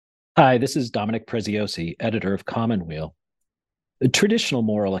Hi, this is Dominic Preziosi, editor of Commonweal. Traditional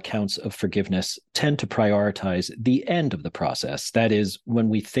moral accounts of forgiveness tend to prioritize the end of the process. That is, when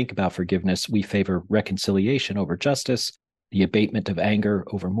we think about forgiveness, we favor reconciliation over justice, the abatement of anger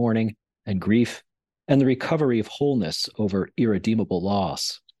over mourning and grief, and the recovery of wholeness over irredeemable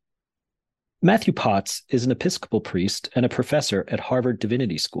loss. Matthew Potts is an Episcopal priest and a professor at Harvard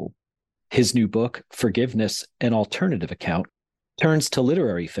Divinity School. His new book, Forgiveness: An Alternative Account, turns to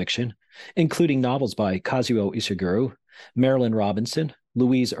literary fiction, including novels by Kazuo Ishiguro, Marilynne Robinson,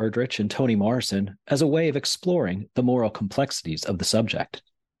 Louise Erdrich, and Toni Morrison, as a way of exploring the moral complexities of the subject.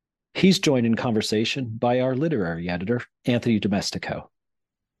 He's joined in conversation by our literary editor, Anthony Domestico.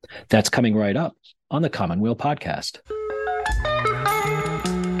 That's coming right up on the Commonweal podcast.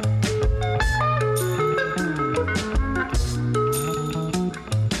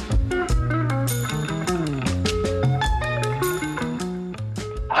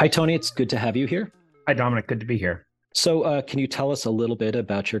 Hi, Tony. It's good to have you here. Hi, Dominic. Good to be here. So can you tell us a little bit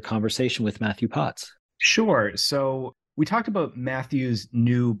about your conversation with Matthew Potts? Sure. So we talked about Matthew's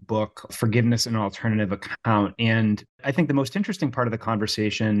new book, Forgiveness: An Alternative Account. And I think the most interesting part of the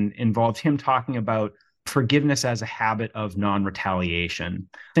conversation involved him talking about forgiveness as a habit of non-retaliation,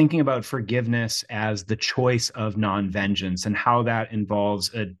 thinking about forgiveness as the choice of non-vengeance and how that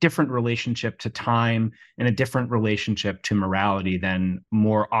involves a different relationship to time and a different relationship to morality than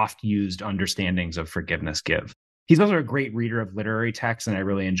more oft-used understandings of forgiveness give. He's also a great reader of literary texts, and I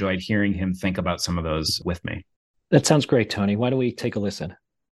really enjoyed hearing him think about some of those with me. That sounds great, Tony. Why don't we take a listen?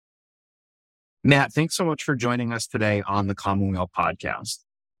 Matt, thanks so much for joining us today on the Commonweal podcast.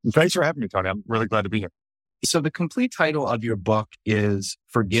 Thanks for having me, Tony. I'm really glad to be here. So the complete title of your book is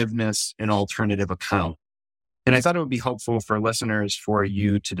Forgiveness: An Alternative Account. And I thought it would be helpful for listeners for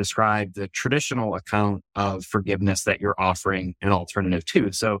you to describe the traditional account of forgiveness that you're offering an alternative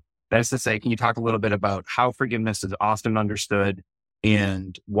to. So that is to say, can you talk a little bit about how forgiveness is often understood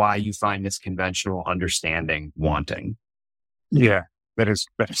and why you find this conventional understanding wanting? Yeah, that's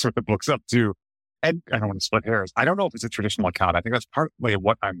what the book's up to. And I don't want to split hairs. I don't know if it's a traditional account. I think that's partly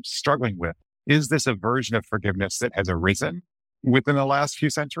what I'm struggling with. Is this a version of forgiveness that has arisen within the last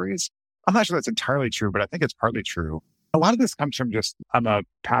few centuries? I'm not sure that's entirely true, but I think it's partly true. A lot of this comes from I'm a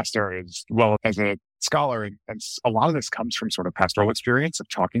pastor as well as a scholar, and a lot of this comes from sort of pastoral experience of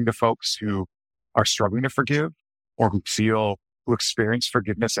talking to folks who are struggling to forgive or who experience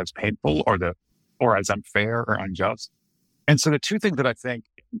forgiveness as painful or as unfair or unjust. And so the two things that I think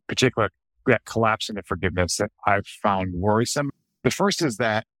in particular that collapse into forgiveness that I've found worrisome. The first is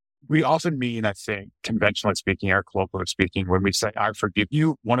that we often mean, I think, conventionally speaking or colloquially speaking, when we say, I forgive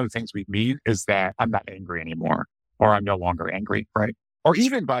you, one of the things we mean is that I'm not angry anymore, or I'm no longer angry, right? Or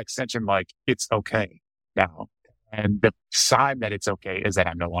even by extension, like, it's okay now. And the sign that it's okay is that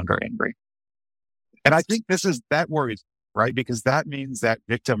I'm no longer angry. And I think that worries, right? Because that means that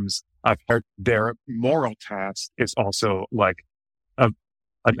victims of their moral task is also like an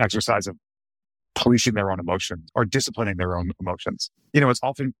exercise of policing their own emotions or disciplining their own emotions. It's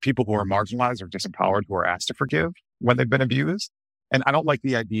often people who are marginalized or disempowered who are asked to forgive when they've been abused. And I don't like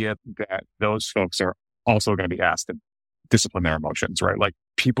the idea that those folks are also going to be asked to discipline their emotions, right? Like,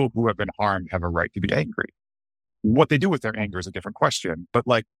 people who have been harmed have a right to be angry. What they do with their anger is a different question. But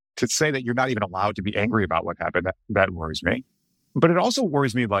like, to say that you're not even allowed to be angry about what happened, that worries me. But it also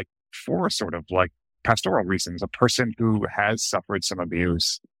worries me, like, for sort of like pastoral reasons. A person who has suffered some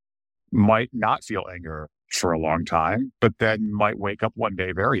abuse might not feel anger for a long time, but then might wake up one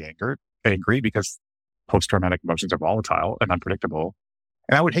day very angry because post-traumatic emotions are volatile and unpredictable.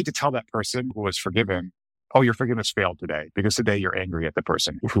 And I would hate to tell that person who was forgiven, oh, your forgiveness failed today because today you're angry at the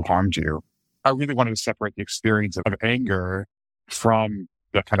person who harmed you. I really wanted to separate the experience of anger from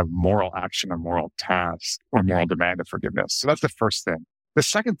the kind of moral action or moral task or moral demand of forgiveness. So that's the first thing. The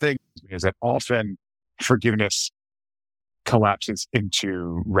second thing is that often forgiveness collapses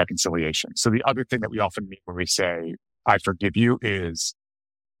into reconciliation. So the other thing that we often mean when we say, I forgive you, is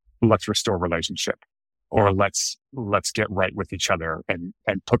let's restore relationship, or let's get right with each other and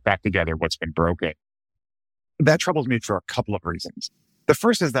put back together what's been broken. That troubles me for a couple of reasons. The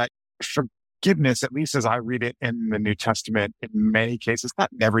first is that forgiveness, at least as I read it in the New Testament, in many cases, not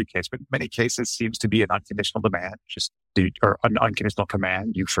in every case, but in many cases, seems to be an unconditional demand, or an unconditional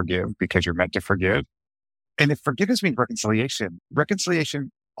command. You forgive because you're meant to forgive. And if forgiveness means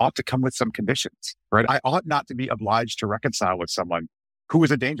reconciliation ought to come with some conditions, right? I ought not to be obliged to reconcile with someone who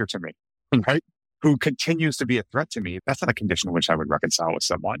is a danger to me, right? Who continues to be a threat to me. That's not a condition in which I would reconcile with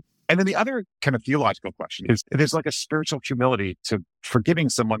someone. And then the other kind of theological question is there's like a spiritual humility to forgiving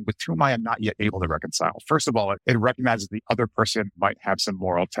someone with whom I am not yet able to reconcile. First of all, it recognizes the other person might have some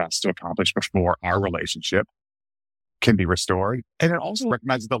moral tests to accomplish before our relationship can be restored. And it also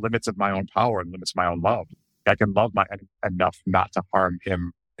recognizes the limits of my own power and limits of my own love. I can love my enemy enough not to harm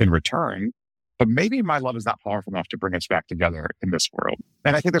him in return, but maybe my love is not powerful enough to bring us back together in this world.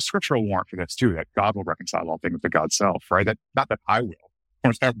 And I think there's scriptural warrant for this too, that God will reconcile all things to God's self, right? That not that I will,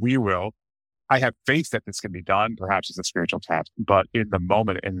 or that we will. I have faith that this can be done. Perhaps it's a spiritual task, but in the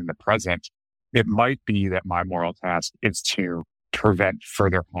moment and in the present, it might be that my moral task is to prevent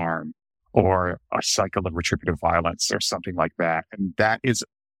further harm or a cycle of retributive violence or something like that. And that is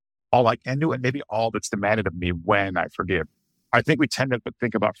all I can do and maybe all that's demanded of me when I forgive. I think we tend to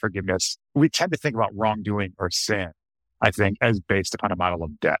think about forgiveness. We tend to think about wrongdoing or sin, I think, as based upon a model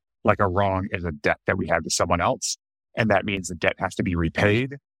of debt. Like a wrong is a debt that we have to someone else. And that means the debt has to be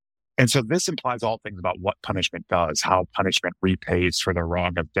repaid. And so this implies all things about what punishment does, how punishment repays for the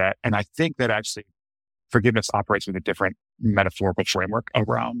wrong of debt. And I think that actually forgiveness operates with a different metaphorical framework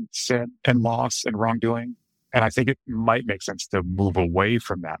around sin and loss and wrongdoing. And I think it might make sense to move away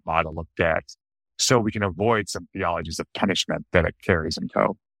from that model of debt so we can avoid some theologies of punishment that it carries in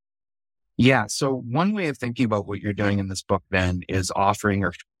tow. Yeah. So one way of thinking about what you're doing in this book then is offering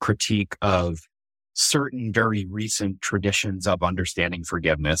a critique of certain very recent traditions of understanding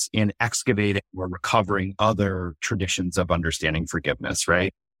forgiveness in excavating or recovering other traditions of understanding forgiveness,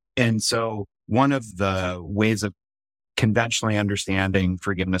 right? And so one of the ways of conventionally understanding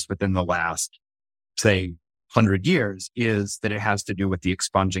forgiveness within the last, say, 100 years is that it has to do with the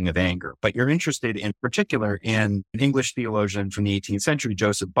expunging of anger. But you're interested in particular in an English theologian from the 18th century,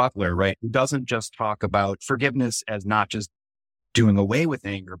 Joseph Butler, right? Who doesn't just talk about forgiveness as not just doing away with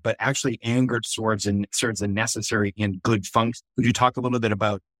anger, but actually anger serves a necessary and good function. Could you talk a little bit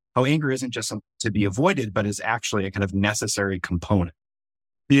about how anger isn't just something to be avoided, but is actually a kind of necessary component?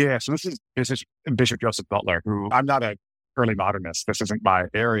 Yeah. So this is Bishop Joseph Butler, who I'm not a early modernist. This isn't my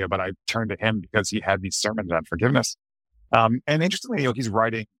area, but I turned to him because he had these sermons on forgiveness. And interestingly, he's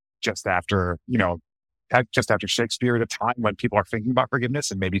writing just after Shakespeare, at a time when people are thinking about forgiveness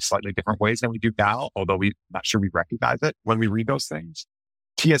in maybe slightly different ways than we do now, although we're not sure we recognize it when we read those things.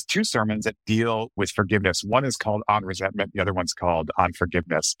 He has two sermons that deal with forgiveness. One is called On Resentment. The other one's called On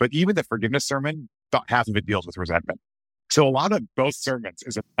Forgiveness. But even the forgiveness sermon, about half of it deals with resentment. So a lot of both sermons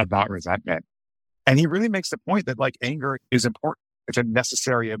is about resentment. And he really makes the point that like anger is important. It's a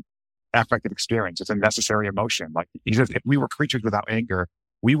necessary affective experience. It's a necessary emotion. Like he says, if we were creatures without anger,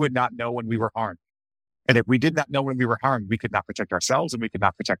 we would not know when we were harmed. And if we did not know when we were harmed, we could not protect ourselves and we could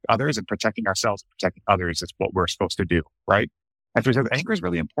not protect others. And protecting ourselves and protecting others is what we're supposed to do, right? And so he says anger is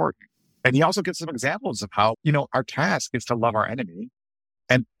really important. And he also gives some examples of how, our task is to love our enemy.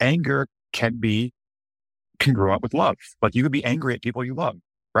 And anger can be congruent with love. Like you could be angry at people you love,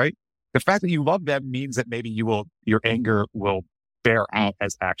 right? The fact that you love them means that maybe your anger will bear out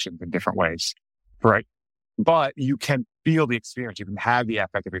as actions in different ways, right? But you can feel the experience. You can have the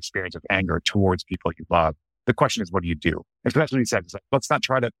affective experience of anger towards people you love. The question is, what do you do? And so that's what he said. It's like, let's not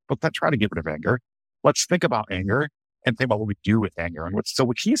try to get rid of anger. Let's think about anger and think about what we do with anger. And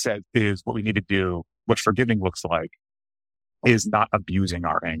what he said is what we need to do, what forgiving looks like, is not abusing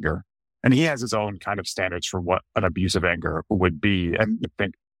our anger. And he has his own kind of standards for what an abuse of anger would be. And I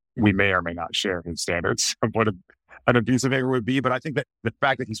think we may or may not share his standards of what an abuse of anger would be. But I think that the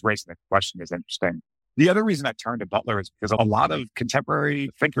fact that he's raising the question is interesting. The other reason I turned to Butler is because a lot of contemporary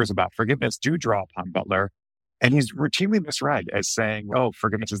thinkers about forgiveness do draw upon Butler. And he's routinely misread as saying,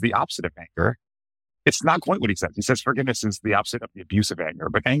 forgiveness is the opposite of anger. It's not quite what he says. He says forgiveness is the opposite of the abuse of anger.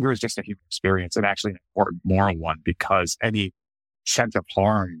 But anger is just a human experience and actually an important moral one, because any sense of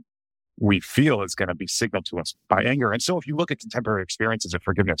harm we feel is going to be signaled to us by anger. And so if you look at contemporary experiences of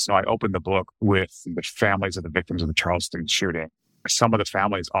forgiveness, I opened the book with the families of the victims of the Charleston shooting. Some of the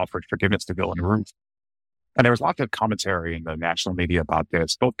families offered forgiveness to Bill and Ruth. And there was lots of commentary in the national media about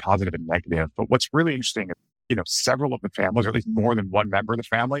this, both positive and negative. But what's really interesting is, several of the families, or at least more than one member of the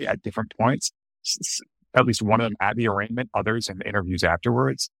family at different points, at least one of them at the arraignment, others in the interviews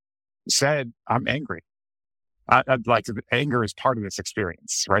afterwards, said, I'm angry. Like anger is part of this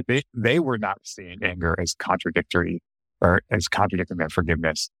experience, right? They were not seeing anger as contradictory or as contradicting their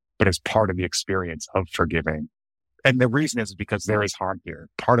forgiveness, but as part of the experience of forgiving. And the reason is because there is harm here.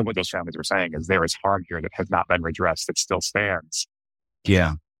 Part of what those families were saying is there is harm here that has not been redressed, that still stands.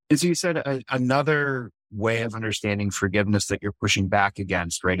 Yeah. As you said, another way of understanding forgiveness that you're pushing back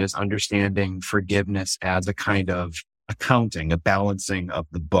against, right, is understanding forgiveness as a kind of accounting, a balancing of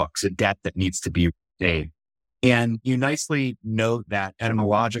the books, a debt that needs to be paid. And you nicely note that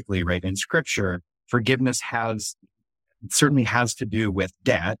etymologically, right, in scripture, forgiveness certainly has to do with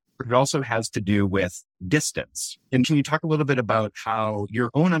debt, but it also has to do with distance. And can you talk a little bit about how your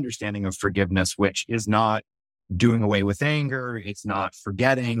own understanding of forgiveness, which is not doing away with anger, it's not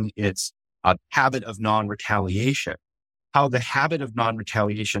forgetting, it's a habit of non-retaliation, how the habit of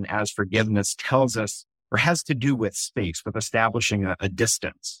non-retaliation as forgiveness tells us or has to do with space, with establishing a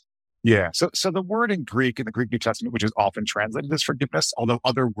distance? Yeah. So the word in Greek, in the Greek New Testament, which is often translated as forgiveness, although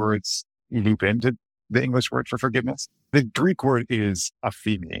other words loop into the English word for forgiveness, the Greek word is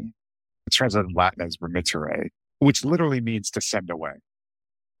aphemi. It's translated in Latin as remittere, which literally means to send away.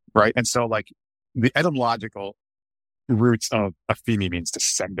 Right. And so like the etymological roots of aphemi means to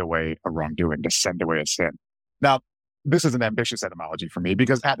send away a wrongdoing, to send away a sin. Now, this is an ambitious etymology for me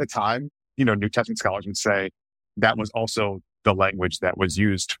because at the time, New Testament scholars would say that was also the language that was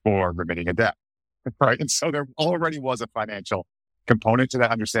used for remitting a debt. Right. And so there already was a financial component to that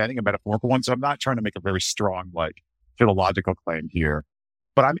understanding, a metaphorical one. So I'm not trying to make a very strong, philological claim here,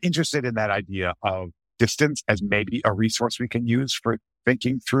 but I'm interested in that idea of distance as maybe a resource we can use for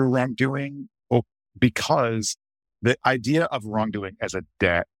thinking through wrongdoing, because the idea of wrongdoing as a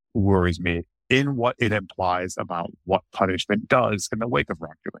debt worries me in what it implies about what punishment does in the wake of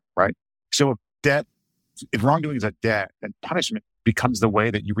wrongdoing, right? So if wrongdoing is a debt, then punishment becomes the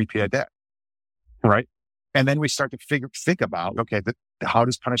way that you repay a debt, right? And then we start to think about, okay, how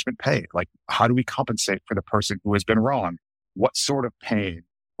does punishment pay? Like, how do we compensate for the person who has been wronged? What sort of pain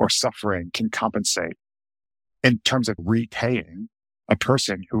or suffering can compensate in terms of repaying a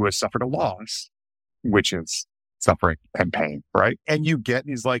person who has suffered a loss, which is suffering and pain, right? And you get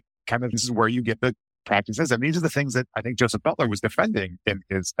these this is where you get the practices. And these are the things that I think Joseph Butler was defending in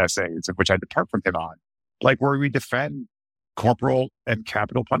his essays, of which I depart from him on, where we defend corporal and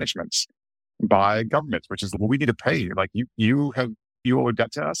capital punishments by governments, which is what we need to pay. You owe a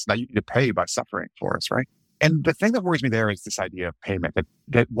debt to us. Now you need to pay by suffering for us, right? And the thing that worries me there is this idea of payment,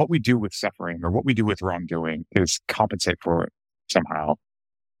 that what we do with suffering or what we do with wrongdoing is compensate for it somehow.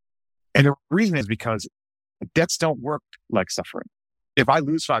 And the reason is because debts don't work like suffering. If I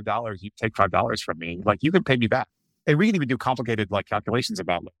lose $5, you take $5 from me, you can pay me back. And we can even do complicated calculations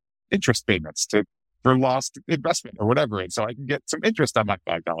about interest payments for lost investment or whatever. And so I can get some interest on my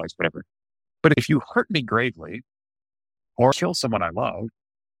 $5, whatever. But if you hurt me gravely or kill someone I love,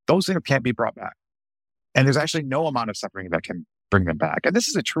 those things can't be brought back. And there's actually no amount of suffering that can bring them back. And this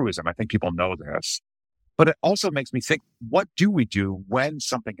is a truism. I think people know this. But it also makes me think, what do we do when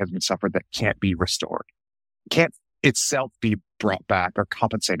something has been suffered that can't be restored? Can't itself be brought back or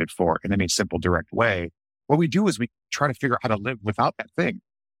compensated for in any simple, direct way? What we do is we try to figure out how to live without that thing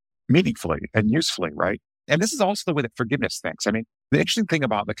meaningfully and usefully, right? And this is also the way that forgiveness thinks. I mean, the interesting thing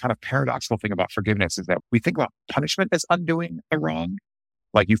about the kind of paradoxical thing about forgiveness is that we think about punishment as undoing a wrong.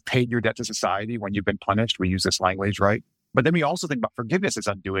 You've paid your debt to society when you've been punished. We use this language, right? But then we also think about forgiveness as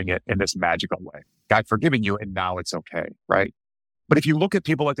undoing it in this magical way. God forgiving you and now it's okay, right? But if you look at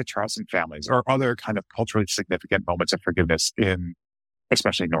people like the Charleston families or other kind of culturally significant moments of forgiveness in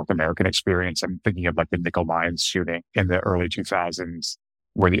especially North American experience, I'm thinking of the Nickel Mines shooting in the early 2000s,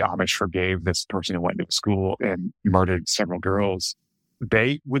 where the Amish forgave this person who went to school and murdered several girls.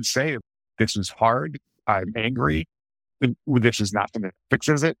 They would say, this was hard. I'm angry. This is not something that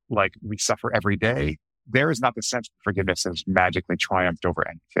fixes it. We suffer every day. There is not the sense that forgiveness has magically triumphed over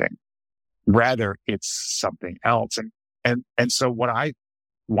anything. Rather, it's something else. And so what I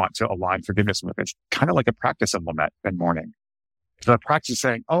want to align forgiveness with is kind of like a practice of lament and mourning. It's a practice of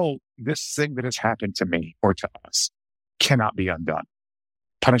saying, oh, this thing that has happened to me or to us cannot be undone.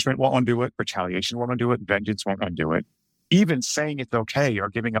 Punishment won't undo it. Retaliation won't undo it. Vengeance won't undo it. Even saying it's okay or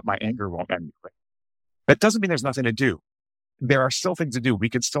giving up my anger won't undo it. That doesn't mean there's nothing to do. There are still things to do. We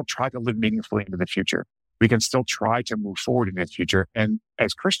can still try to live meaningfully into the future. We can still try to move forward in the future. And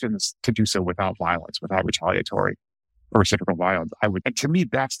as Christians, to do so without violence, without retaliatory or reciprocal violence. And to me,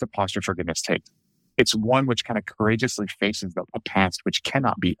 that's the posture forgiveness takes. It's one which kind of courageously faces a past which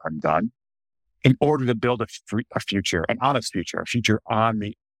cannot be undone in order to build a future, an honest future, a future on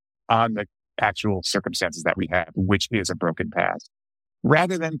the actual circumstances that we have, which is a broken past.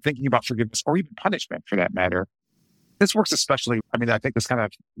 Rather than thinking about forgiveness or even punishment for that matter, this works especially, I think this kind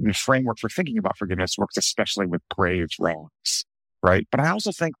of framework for thinking about forgiveness works especially with grave wrongs, right? But I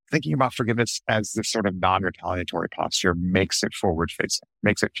also think thinking about forgiveness as this sort of non-retaliatory posture makes it forward-facing,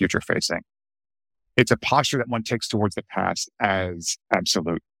 makes it future-facing. It's a posture that one takes towards the past as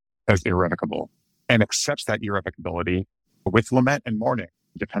absolute, as irrevocable, and accepts that irrevocability with lament and mourning,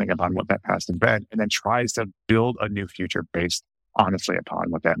 depending upon what that past has been, and then tries to build a new future based honestly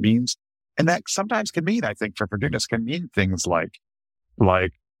upon what that means, And that sometimes can mean, I think, for forgiveness can mean things like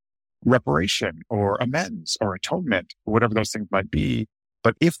reparation or amends or atonement, whatever those things might be.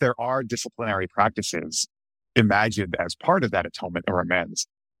 But if there are disciplinary practices imagined as part of that atonement or amends,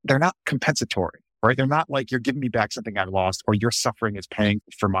 they're not compensatory, right? They're not like you're giving me back something I lost or your suffering is paying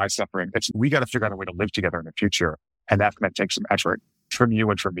for my suffering. We got to figure out a way to live together in the future. And that's going to take some effort from you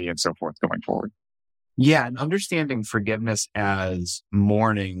and from me and so forth going forward. Yeah, and understanding forgiveness as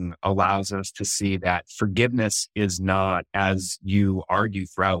mourning allows us to see that forgiveness is not, as you argue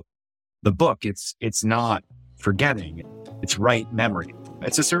throughout the book, it's not forgetting, it's right memory.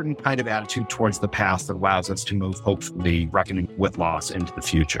 It's a certain kind of attitude towards the past that allows us to move, hopefully, reckoning with loss into the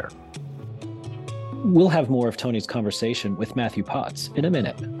future. We'll have more of Tony's conversation with Matthew Potts in a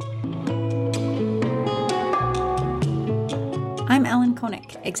minute. I'm Ellen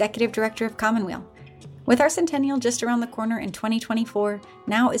Koenig, Executive Director of Commonweal. With our centennial just around the corner in 2024,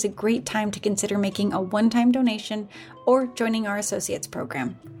 now is a great time to consider making a one-time donation or joining our Associates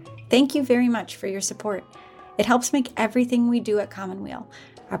program. Thank you very much for your support. It helps make everything we do at Commonweal,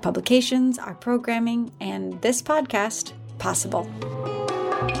 our publications, our programming, and this podcast, possible.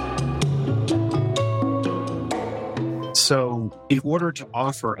 So, in order to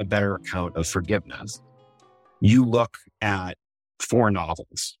offer a better account of forgiveness, you look at 4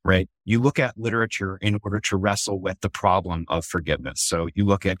 novels, right? You look at literature in order to wrestle with the problem of forgiveness. So you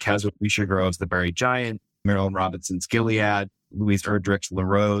look at Kazuo Ishigro's The Buried Giant, Marilynne Robinson's Gilead, Louise Erdrich's La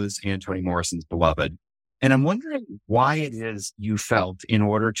Rose, and Toni Morrison's Beloved. And I'm wondering why it is you felt in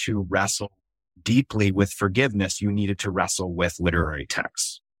order to wrestle deeply with forgiveness, you needed to wrestle with literary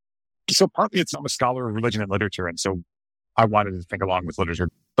texts. So partly I'm a scholar of religion and literature, and so I wanted to think along with literature.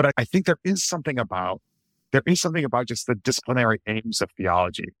 But I think there is something about just the disciplinary aims of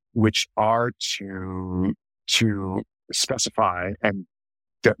theology, which are to specify and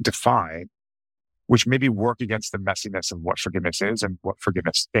define, which maybe work against the messiness of what forgiveness is and what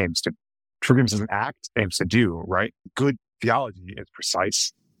forgiveness aims to. Forgiveness is an act, aims to do, right? Good theology is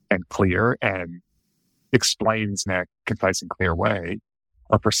precise and clear and explains in a concise and clear way,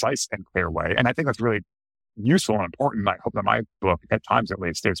 or precise and clear way. And I think that's really useful and important. I hope that my book, at times at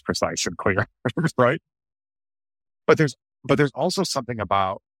least, is precise and clear, right? But there's also something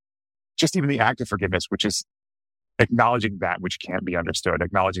about just even the act of forgiveness, which is acknowledging that which can't be understood,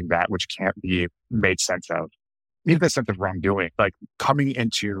 acknowledging that which can't be made sense of, even the sense of wrongdoing, like coming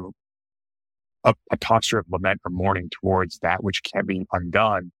into a posture of lament or mourning towards that which can't be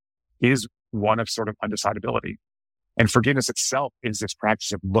undone is one of sort of undecidability. And forgiveness itself is this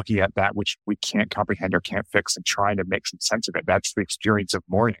practice of looking at that which we can't comprehend or can't fix and trying to make some sense of it. That's the experience of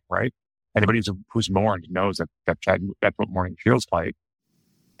mourning, right? Anybody who's mourned knows that's what mourning feels like.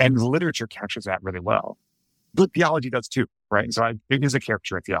 And literature captures that really well. Good theology does too, right? And so it is a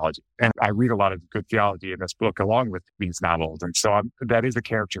caricature of theology. And I read a lot of good theology in this book along with these novels. And so that is a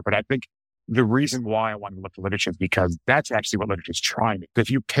caricature. But I think the reason why I want to look at literature is because that's actually what literature is trying to. If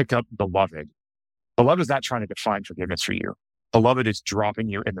you pick up Beloved is not trying to define forgiveness for you. Beloved is dropping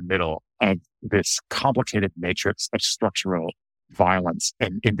you in the middle of this complicated matrix of structural violence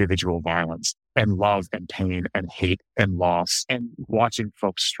and individual violence and love and pain and hate and loss and watching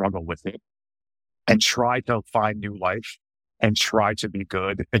folks struggle with it and try to find new life and try to be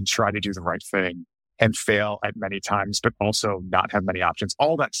good and try to do the right thing and fail at many times, but also not have many options,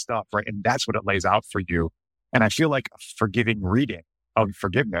 all that stuff, right? And that's what it lays out for you. And I feel like a forgiving reading of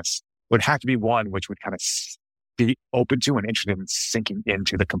forgiveness would have to be one which would kind of be open to and interested in sinking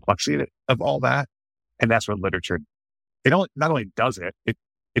into the complexity of all that. And that's what literature, not only does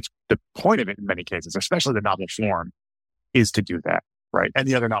it's the point of it in many cases, especially the novel form, is to do that, right? And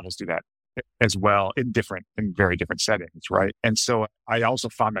the other novels do that as well in very different settings, right? And so I also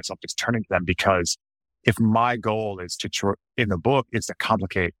found myself just turning to them because if my goal is in the book is to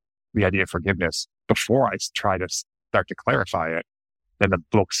complicate the idea of forgiveness before I try to start to clarify it, then the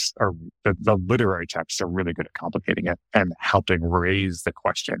books or the literary texts are really good at complicating it and helping raise the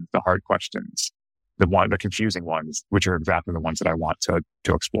questions, the hard questions, the confusing ones, which are exactly the ones that I want to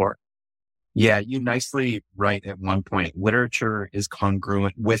explore. Yeah, you nicely write at one point, literature is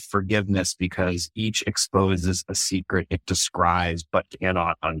congruent with forgiveness because each exposes a secret it describes but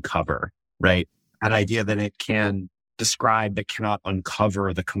cannot uncover, right? An idea that it can describe but cannot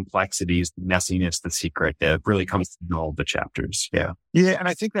uncover the complexities, the messiness, the secret. It really comes in all the chapters. Yeah. Yeah. And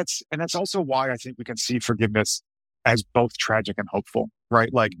I think that's also why I think we can see forgiveness as both tragic and hopeful,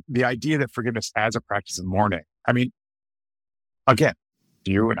 right? Like the idea that forgiveness as a practice of mourning. I mean, again,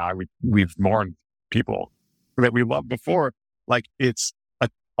 you and I, we've mourned people that we loved before. Like it's an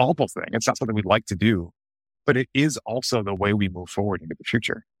awful thing. It's not something we'd like to do, but it is also the way we move forward into the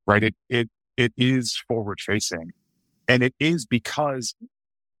future, right? It is forward facing. And it is because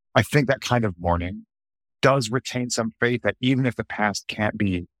I think that kind of mourning does retain some faith that even if the past can't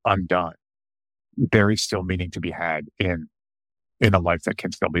be undone, there is still meaning to be had in a life that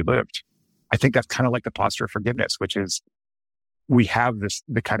can still be lived. I think that's kind of like the posture of forgiveness, which is we have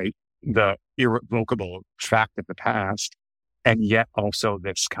the irrevocable fact of the past, and yet also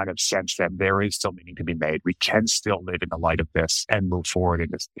this kind of sense that there is still meaning to be made. We can still live in the light of this and move forward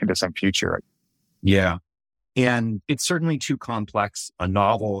into some future. Yeah. And it's certainly too complex a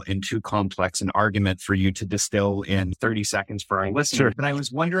novel and too complex an argument for you to distill in 30 seconds for our listeners. Sure. But I was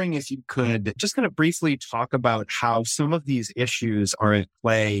wondering if you could just kind of briefly talk about how some of these issues are at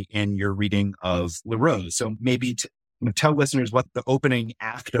play in your reading of La Rose. So maybe tell listeners what the opening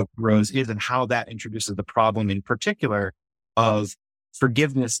act of Rose is and how that introduces the problem in particular of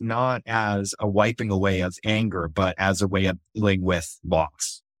forgiveness, not as a wiping away of anger, but as a way of dealing with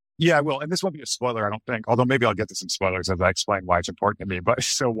loss. Yeah, well, and this won't be a spoiler, I don't think, although maybe I'll get to some spoilers as I explain why it's important to me. But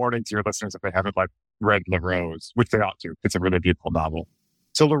so warning to your listeners if they haven't read La Rose, which they ought to. It's a really beautiful novel.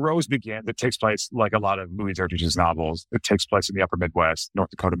 So La Rose it takes place like a lot of Louise Erdrich's novels. It takes place in the upper Midwest, North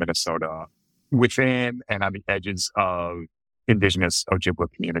Dakota, Minnesota, within and on the edges of indigenous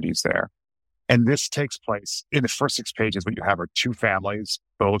Ojibwa communities there. And this takes place in the first 6 pages. What you have are 2 families.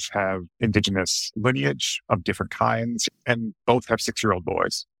 Both have indigenous lineage of different kinds, and both have 6-year-old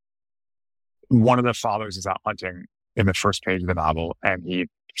boys. One of the fathers is out hunting in the first page of the novel, and he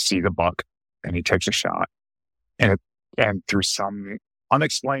sees a buck and he takes a shot. And through some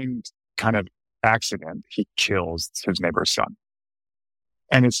unexplained kind of accident, he kills his neighbor's son.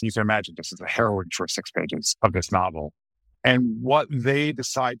 And you can imagine this is the harrowing first 6 pages of this novel. And what they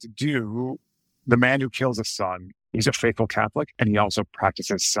decide to do, the man who kills his son, he's a faithful Catholic, and he also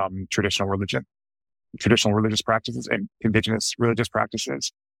practices some traditional religious practices and indigenous religious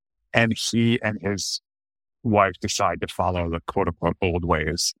practices. And he and his wife decide to follow the quote unquote old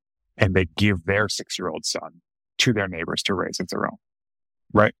ways, and they give their 6-year-old son to their neighbors to raise as their own.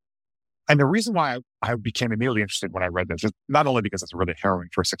 Right. And the reason why I became immediately interested when I read this is not only because it's a really harrowing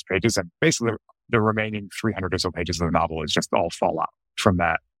first 6 pages, and basically the remaining 300 or so pages of the novel is just all fallout from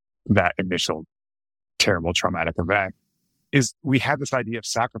that initial terrible traumatic event, is we have this idea of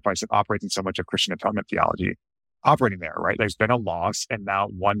sacrifice that operates in so much of Christian atonement theology operating there, right? There's been a loss, and now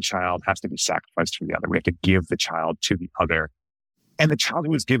one child has to be sacrificed for the other. We have to give the child to the other. And the child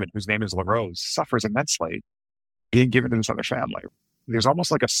who was given, whose name is La Rose, suffers immensely being given to this other family. There's almost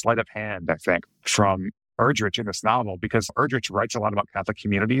like a sleight of hand, I think, from Erdrich in this novel, because Erdrich writes a lot about Catholic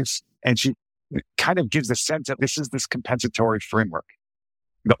communities, and she kind of gives the sense that this is this compensatory framework.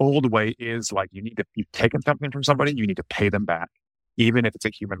 The old way is like you've taken something from somebody, you need to pay them back, even if it's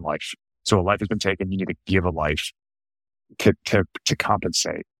a human life. So a life has been taken, you need to give a life to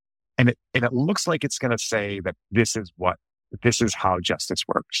compensate. And it looks like it's going to say that this is how justice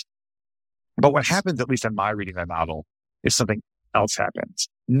works. But what happens, at least in my reading of the novel, is something else happens.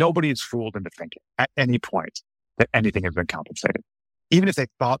 Nobody is fooled into thinking at any point that anything has been compensated. Even if they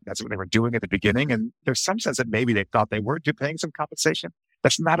thought that's what they were doing at the beginning, and there's some sense that maybe they thought they were paying some compensation,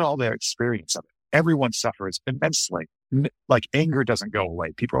 that's not all their experience of it. Everyone suffers immensely. Like anger doesn't go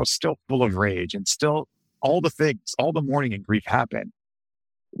away. People are still full of rage, and still all the things, all the mourning and grief happen.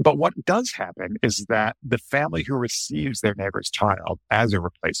 But what does happen is that the family who receives their neighbor's child as a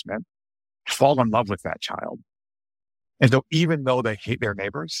replacement fall in love with that child. And so even though they hate their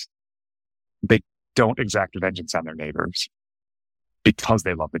neighbors, they don't exact vengeance on their neighbors because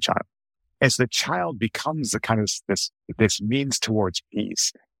they love the child. As the child becomes the kind of this means towards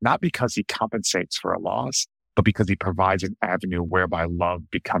peace, not because he compensates for a loss, but because he provides an avenue whereby love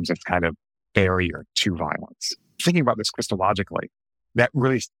becomes a kind of barrier to violence. Thinking about this Christologically, that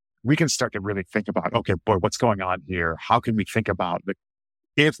really, we can start to really think about, okay, boy, what's going on here? How can we think about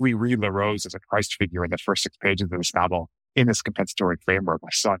if we read La Rose as a Christ figure in the first 6 pages of this novel, in this compensatory framework,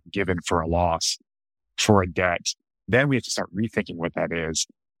 a son given for a loss, for a debt, then we have to start rethinking what that is.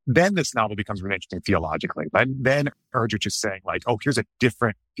 Then this novel becomes really interesting theologically. Then Erdrich is saying like, oh, here's a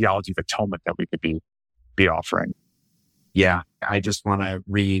different theology of atonement that we could be offering. Yeah, I just want to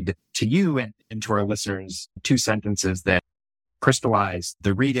read to you and to our listeners 2 sentences that crystallize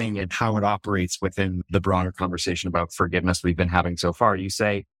the reading and how it operates within the broader conversation about forgiveness we've been having so far. You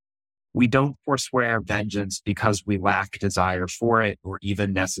say, we don't forswear vengeance because we lack desire for it, or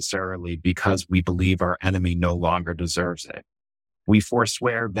even necessarily because we believe our enemy no longer deserves it. We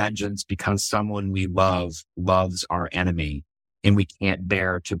forswear vengeance because someone we love loves our enemy, and we can't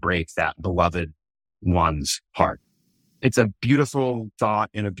bear to break that beloved one's heart. It's a beautiful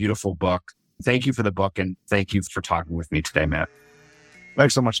thought in a beautiful book. Thank you for the book, and thank you for talking with me today, Matt.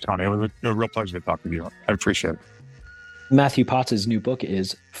 Thanks so much, Tony. It was a real pleasure to talk with you. I appreciate it. Matthew Potts' new book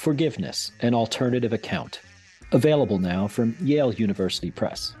is Forgiveness, an Alternative Account, available now from Yale University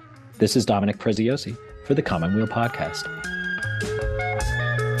Press. This is Dominic Preziosi for the Commonweal Podcast.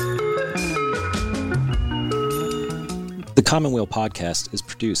 The Commonweal Podcast is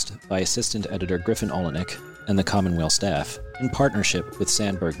produced by Assistant Editor Griffin Olenek and the Commonweal staff in partnership with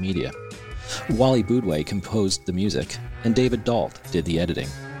Sandberg Media. Wally Boudway composed the music, and David Dalt did the editing.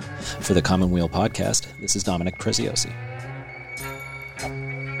 For the Commonweal Podcast, this is Dominic Preziosi.